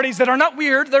throw the parties that are not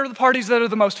weird, they're the parties that are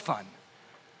the most fun.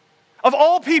 Of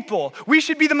all people, we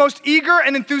should be the most eager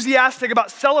and enthusiastic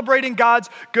about celebrating God's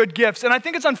good gifts. And I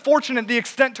think it's unfortunate the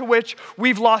extent to which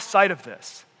we've lost sight of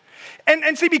this.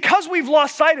 And see, because we've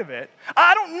lost sight of it,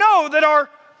 I don't know that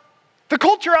the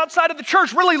culture outside of the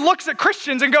church really looks at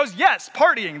Christians and goes, yes,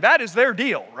 partying, that is their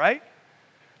deal, right?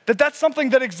 That's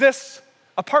something that exists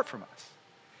apart from us.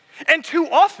 And too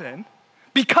often,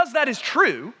 because that is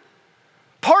true,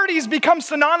 parties become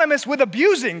synonymous with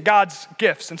abusing God's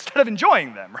gifts instead of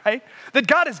enjoying them, right? That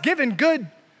God has given good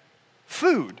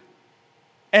food,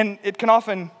 and it can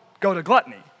often go to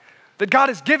gluttony. That God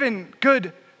has given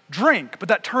good drink, but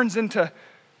that turns into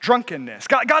drunkenness.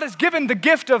 God has given the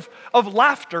gift of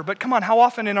laughter, but come on, how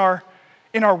often in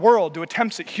our world do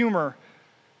attempts at humor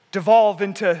devolve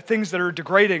into things that are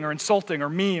degrading or insulting or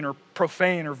mean or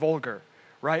profane or vulgar,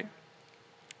 right?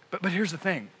 But here's the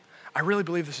thing. I really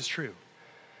believe this is true.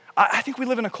 I think we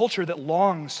live in a culture that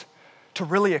longs to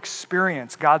really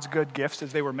experience God's good gifts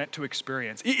as they were meant to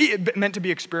experience, meant to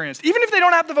be experienced, even if they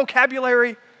don't have the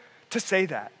vocabulary to say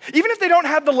that, even if they don't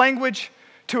have the language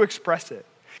to express it.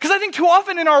 Because I think too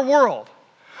often in our world,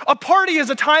 a party is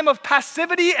a time of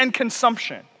passivity and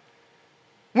consumption,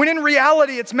 when in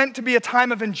reality it's meant to be a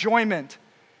time of enjoyment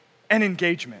and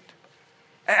engagement.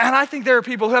 And I think there are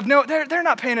people who they're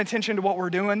not paying attention to what we're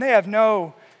doing. They have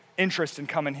no interest in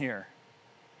coming here.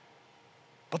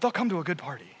 But they'll come to a good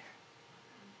party.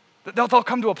 They'll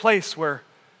come to a place where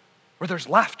there's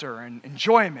laughter and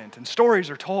enjoyment and stories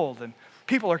are told and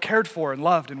people are cared for and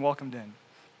loved and welcomed in.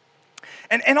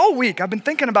 And all week I've been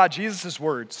thinking about Jesus'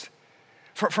 words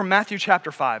from Matthew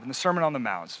chapter 5 in the Sermon on the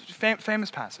Mount.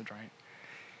 Famous passage, right?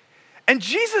 And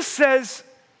Jesus says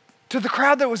to the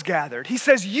crowd that was gathered, he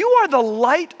says, "You are the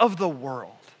light of the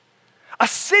world. A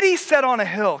city set on a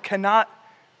hill cannot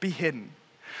be hidden.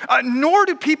 Nor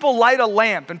do people light a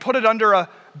lamp and put it under a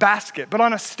basket, but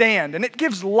on a stand, and it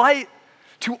gives light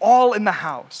to all in the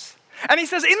house." And he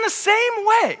says, in the same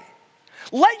way,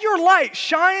 let your light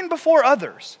shine before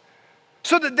others,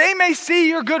 so that they may see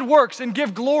your good works and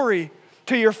give glory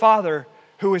to your Father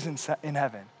who is in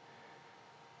heaven.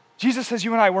 Jesus says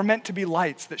you and I, we're meant to be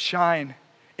lights that shine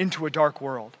into a dark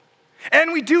world.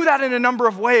 And we do that in a number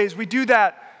of ways. We do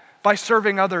that by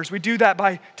serving others. We do that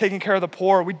by taking care of the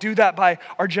poor. We do that by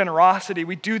our generosity.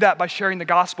 We do that by sharing the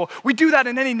gospel. We do that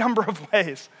in any number of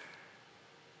ways.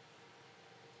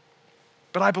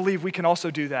 But I believe we can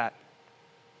also do that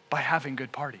by having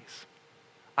good parties.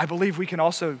 I believe we can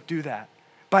also do that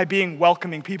by being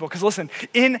welcoming people. Because listen,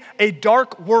 in a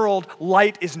dark world,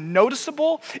 light is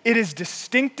noticeable, it is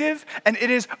distinctive, and it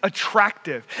is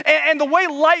attractive. And the way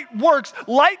light works,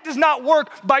 light does not work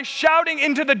by shouting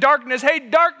into the darkness, "Hey,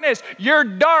 darkness, you're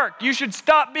dark. You should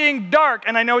stop being dark."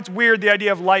 And I know it's weird, the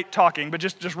idea of light talking, but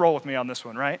just roll with me on this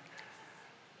one, right?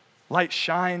 Light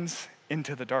shines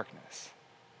into the darkness.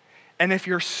 And if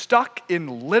you're stuck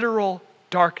in literal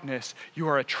darkness, you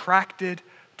are attracted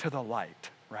to the light,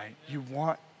 right? You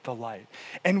want the light.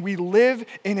 And we live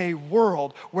in a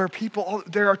world where people,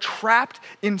 they are trapped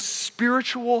in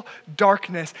spiritual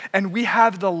darkness, and we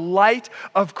have the light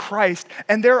of Christ.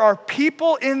 And there are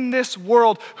people in this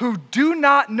world who do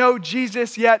not know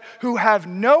Jesus yet, who have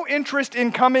no interest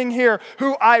in coming here,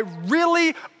 who I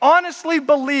really honestly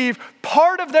believe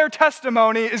part of their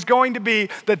testimony is going to be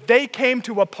that they came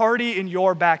to a party in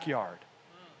your backyard.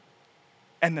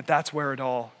 And that's where it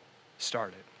all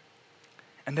started.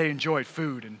 And they enjoyed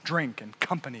food and drink and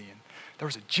company, and there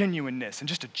was a genuineness and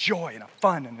just a joy and a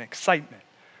fun and an excitement,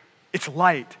 It's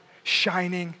light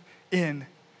shining in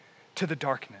to the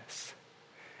darkness.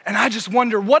 And I just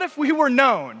wonder, what if we were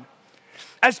known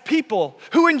as people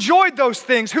who enjoyed those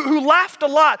things, who laughed a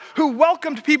lot, who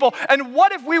welcomed people, and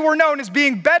what if we were known as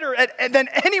being better than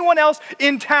anyone else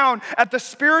in town at the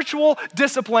spiritual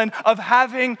discipline of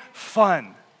having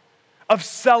fun, of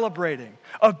celebrating,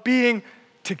 of being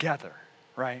together,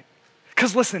 right?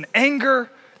 Because listen,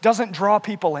 anger doesn't draw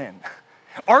people in.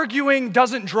 Arguing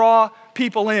doesn't draw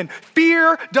people in.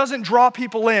 Fear doesn't draw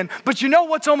people in. But you know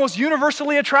what's almost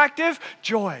universally attractive?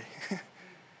 Joy.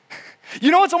 You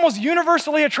know what's almost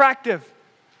universally attractive?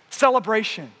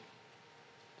 Celebration,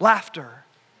 laughter,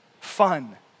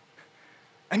 fun.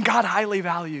 And God highly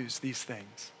values these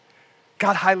things.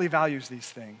 God highly values these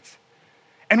things.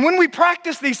 And when we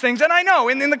practice these things, and I know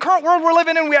in the current world we're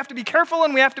living in, we have to be careful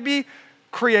and we have to be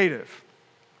creative.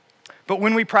 But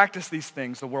when we practice these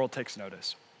things, the world takes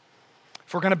notice.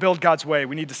 If we're gonna build God's way,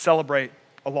 we need to celebrate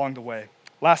along the way.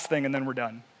 Last thing, and then we're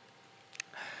done.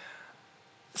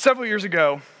 Several years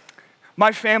ago,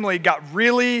 my family got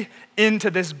really into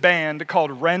this band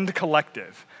called Rend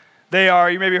Collective. They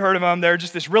are, you maybe heard of them, they're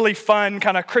just this really fun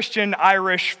kind of Christian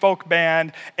Irish folk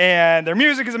band, and their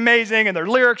music is amazing, and their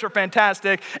lyrics are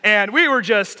fantastic, and we were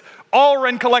just all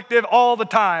Rend Collective all the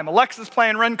time. Alexa's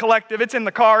playing Rend Collective, it's in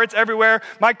the car, it's everywhere.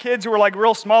 My kids who were like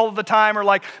real small at the time are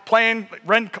like playing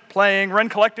Rend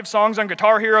Collective songs on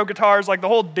Guitar Hero guitars, like the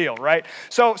whole deal, right?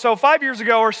 So 5 years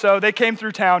ago or so, they came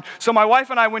through town, so my wife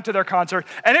and I went to their concert,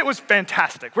 and it was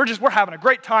fantastic. We're having a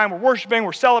great time, we're worshiping,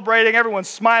 we're celebrating, everyone's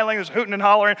smiling, there's hooting and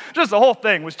hollering, just the whole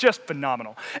thing was just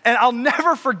phenomenal. And I'll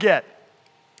never forget,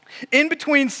 in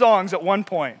between songs at one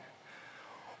point,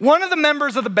 one of the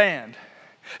members of the band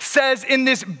says in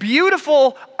this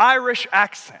beautiful Irish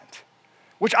accent,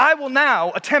 which I will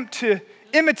now attempt to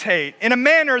imitate in a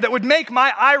manner that would make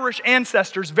my Irish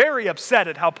ancestors very upset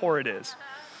at how poor it is.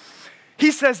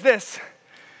 He says this,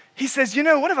 he says, you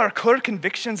know, one of our core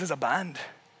convictions as a band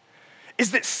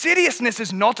is that seriousness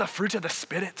is not a fruit of the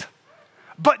Spirit,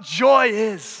 but joy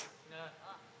is.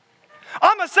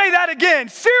 I'm gonna say that again.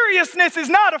 Seriousness is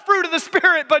not a fruit of the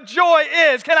Spirit, but joy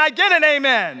is. Can I get an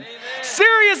amen? Amen.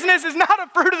 Seriousness is not a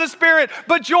fruit of the Spirit,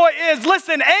 but joy is.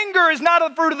 Listen, anger is not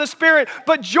a fruit of the Spirit,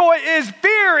 but joy is.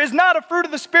 Fear is not a fruit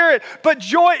of the Spirit, but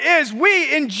joy is.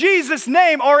 We, in Jesus'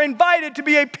 name, are invited to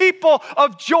be a people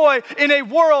of joy in a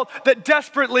world that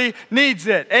desperately needs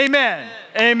it. Amen.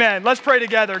 Amen. Let's pray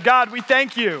together. God, we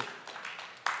thank you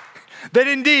that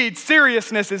indeed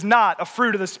seriousness is not a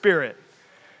fruit of the Spirit,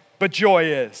 but joy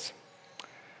is.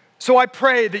 So I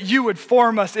pray that you would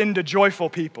form us into joyful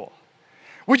people.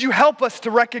 Would you help us to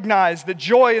recognize that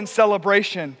joy and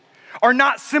celebration are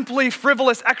not simply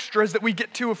frivolous extras that we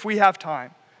get to if we have time,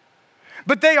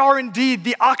 but they are indeed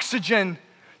the oxygen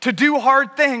to do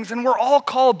hard things, and we're all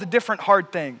called to different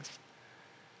hard things.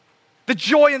 The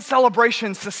joy and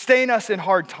celebration sustain us in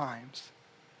hard times,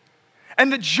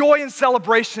 and the joy and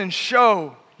celebration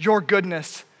show your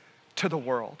goodness to the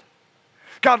world.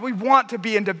 God, we want to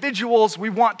be individuals.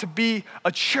 We want to be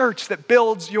a church that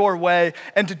builds your way.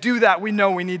 And to do that, we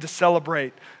know we need to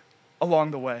celebrate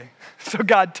along the way. So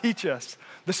God, teach us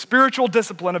the spiritual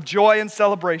discipline of joy and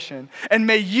celebration. And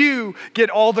may you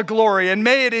get all the glory. And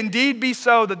may it indeed be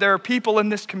so that there are people in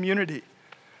this community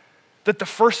that the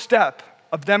first step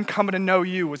of them coming to know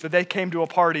you was that they came to a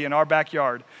party in our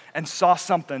backyard and saw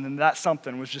something, and that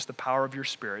something was just the power of your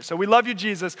Spirit. So we love you,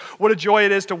 Jesus. What a joy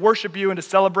it is to worship you and to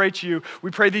celebrate you.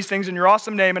 We pray these things in your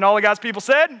awesome name. And all of God's people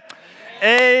said,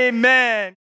 Amen. Amen.